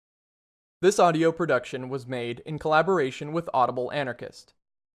This audio production was made in collaboration with Audible Anarchist.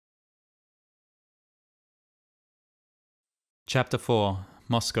 Chapter 4,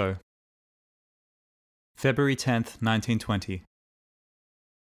 Moscow. February 10th, 1920.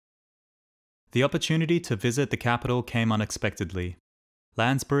 The opportunity to visit the capital came unexpectedly.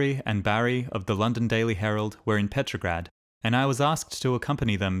 Lansbury and Barry of the London Daily Herald were in Petrograd, and I was asked to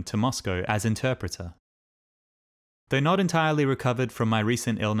accompany them to Moscow as interpreter. Though not entirely recovered from my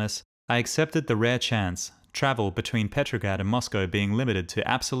recent illness, I accepted the rare chance, travel between Petrograd and Moscow being limited to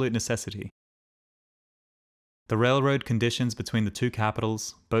absolute necessity. The railroad conditions between the two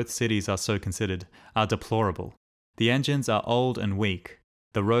capitals, both cities are so considered, are deplorable. The engines are old and weak,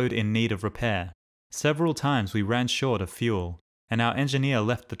 the road in need of repair. Several times we ran short of fuel, and our engineer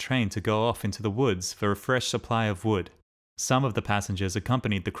left the train to go off into the woods for a fresh supply of wood. Some of the passengers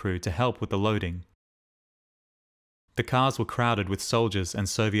accompanied the crew to help with the loading. The cars were crowded with soldiers and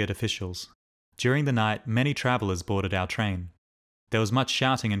Soviet officials. During the night, many travelers boarded our train. There was much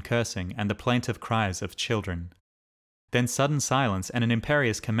shouting and cursing and the plaintive cries of children. Then sudden silence and an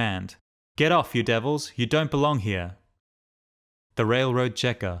imperious command. "Get off, you devils! You don't belong here!" The railroad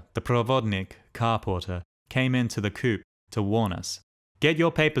checker, the provodnik, car porter, came into the coupe to warn us. "Get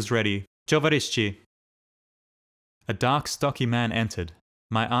your papers ready, tovarishchi!" A dark, stocky man entered.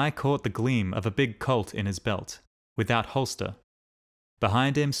 My eye caught the gleam of a big Colt in his belt, without holster.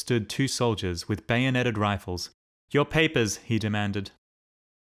 Behind him stood two soldiers with bayoneted rifles. "Your papers," he demanded.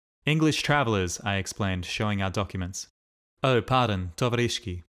 "English travellers," I explained, showing our documents. "Oh, pardon,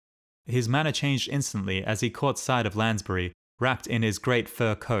 tovarishki." His manner changed instantly as he caught sight of Lansbury, wrapped in his great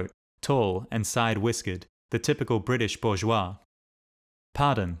fur coat, tall and side-whiskered, the typical British bourgeois.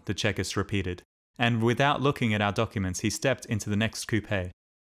 "Pardon," the Chekist repeated, and without looking at our documents he stepped into the next coupe.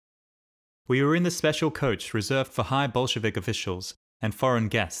 We were in the special coach reserved for high Bolshevik officials and foreign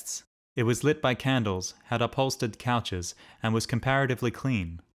guests. It was lit by candles, had upholstered couches, and was comparatively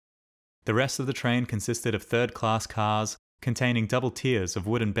clean. The rest of the train consisted of third-class cars containing double tiers of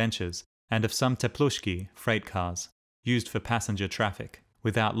wooden benches and of some teplushki, freight cars, used for passenger traffic,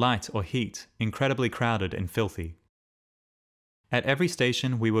 without light or heat, incredibly crowded and filthy. At every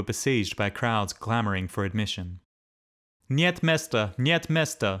station we were besieged by crowds clamoring for admission. "Niet mesta! Niet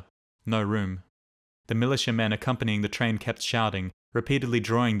mesta!" No room. The militiamen accompanying the train kept shouting, repeatedly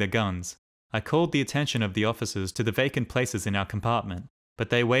drawing their guns. I called the attention of the officers to the vacant places in our compartment, but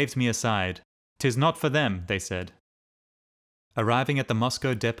they waved me aside. "'Tis not for them," they said. Arriving at the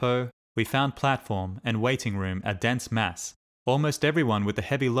Moscow depot, we found platform and waiting room a dense mass, almost everyone with a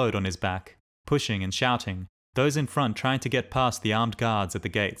heavy load on his back, pushing and shouting, those in front trying to get past the armed guards at the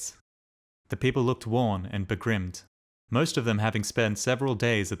gates. The people looked worn and begrimed, most of them having spent several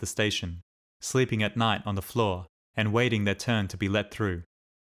days at the station, sleeping at night on the floor and waiting their turn to be let through.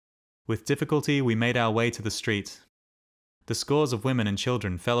 With difficulty we made our way to the street. The scores of women and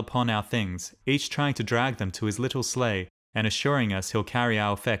children fell upon our things, each trying to drag them to his little sleigh and assuring us he'll carry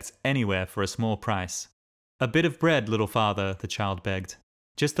our effects anywhere for a small price. "A bit of bread, little father," the child begged.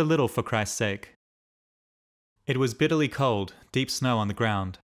 "Just a little for Christ's sake." It was bitterly cold, deep snow on the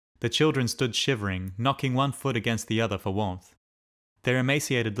ground. The children stood shivering, knocking one foot against the other for warmth. Their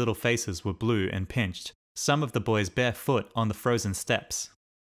emaciated little faces were blue and pinched, some of the boys barefoot on the frozen steps.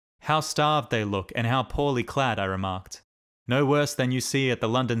 "How starved they look, and how poorly clad," I remarked. "No worse than you see at the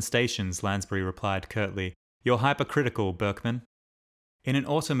London stations," Lansbury replied curtly. "You're hypercritical, Berkman." In an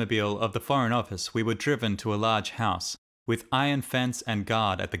automobile of the Foreign Office we were driven to a large house, with iron fence and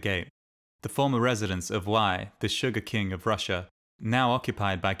guard at the gate. The former residence of Y, the sugar king of Russia, now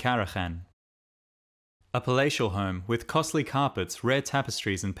occupied by Karakhan. A palatial home with costly carpets, rare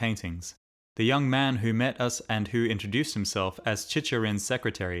tapestries and paintings. The young man who met us and who introduced himself as Chicherin's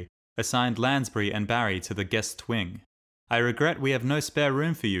secretary assigned Lansbury and Barry to the guest wing. "I regret we have no spare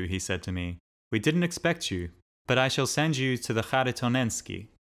room for you," he said to me. "We didn't expect you, but I shall send you to the Kharitonensky."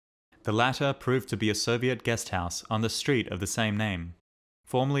 The latter proved to be a Soviet guest house on the street of the same name.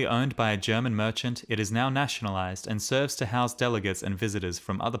 Formerly owned by a German merchant, it is now nationalized and serves to house delegates and visitors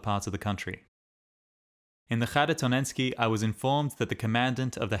from other parts of the country. In the Kharitonensky, I was informed that the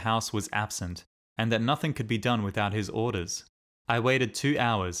commandant of the house was absent, and that nothing could be done without his orders. I waited 2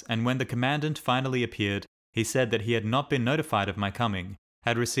 hours, and when the commandant finally appeared, he said that he had not been notified of my coming,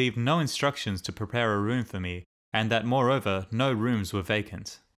 had received no instructions to prepare a room for me, and that moreover no rooms were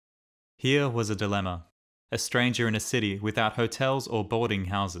vacant. Here was a dilemma. A stranger in a city without hotels or boarding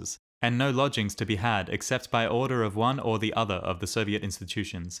houses, and no lodgings to be had except by order of one or the other of the Soviet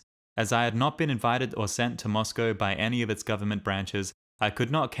institutions. As I had not been invited or sent to Moscow by any of its government branches, I could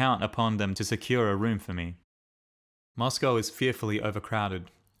not count upon them to secure a room for me. Moscow is fearfully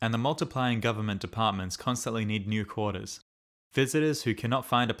overcrowded. and the multiplying government departments constantly need new quarters. Visitors who cannot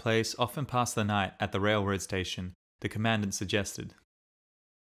find a place often pass the night at the railroad station, the commandant suggested.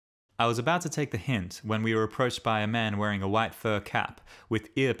 I was about to take the hint when we were approached by a man wearing a white fur cap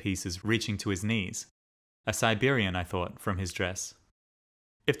with earpieces reaching to his knees. A Siberian, I thought, from his dress.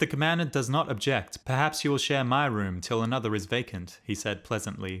 "If the commandant does not object, perhaps you will share my room till another is vacant," he said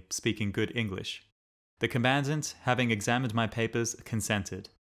pleasantly, speaking good English. The commandant, having examined my papers, consented,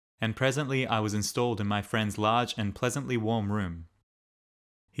 and presently I was installed in my friend's large and pleasantly warm room.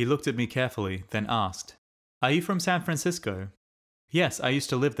 He looked at me carefully, then asked, "Are you from San Francisco?" "Yes, I used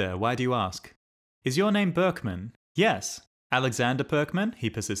to live there. Why do you ask?" "Is your name Berkman?" "Yes." "Alexander Berkman?" he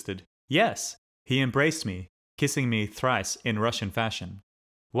persisted. "Yes." He embraced me, kissing me thrice in Russian fashion.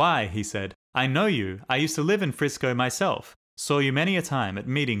 "Why," he said, "I know you. I used to live in Frisco myself. Saw you many a time at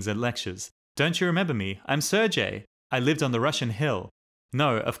meetings and lectures. Don't you remember me? I'm Sergey. I lived on the Russian hill."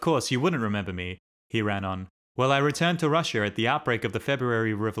 "No, of course you wouldn't remember me," he ran on. "Well, I returned to Russia at the outbreak of the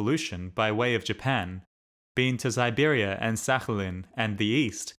February Revolution by way of Japan. Been to Siberia and Sakhalin and the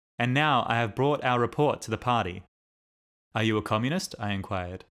East, and now I have brought our report to the party." "Are you a communist?" I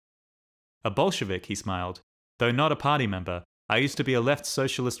inquired. "A Bolshevik," he smiled. "Though not a party member. I used to be a left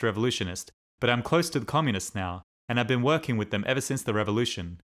socialist revolutionist, but I'm close to the communists now, and I've been working with them ever since the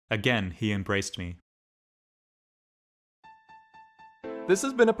revolution." Again, he embraced me. This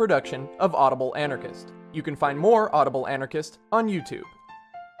has been a production of Audible Anarchist. You can find more Audible Anarchist on YouTube.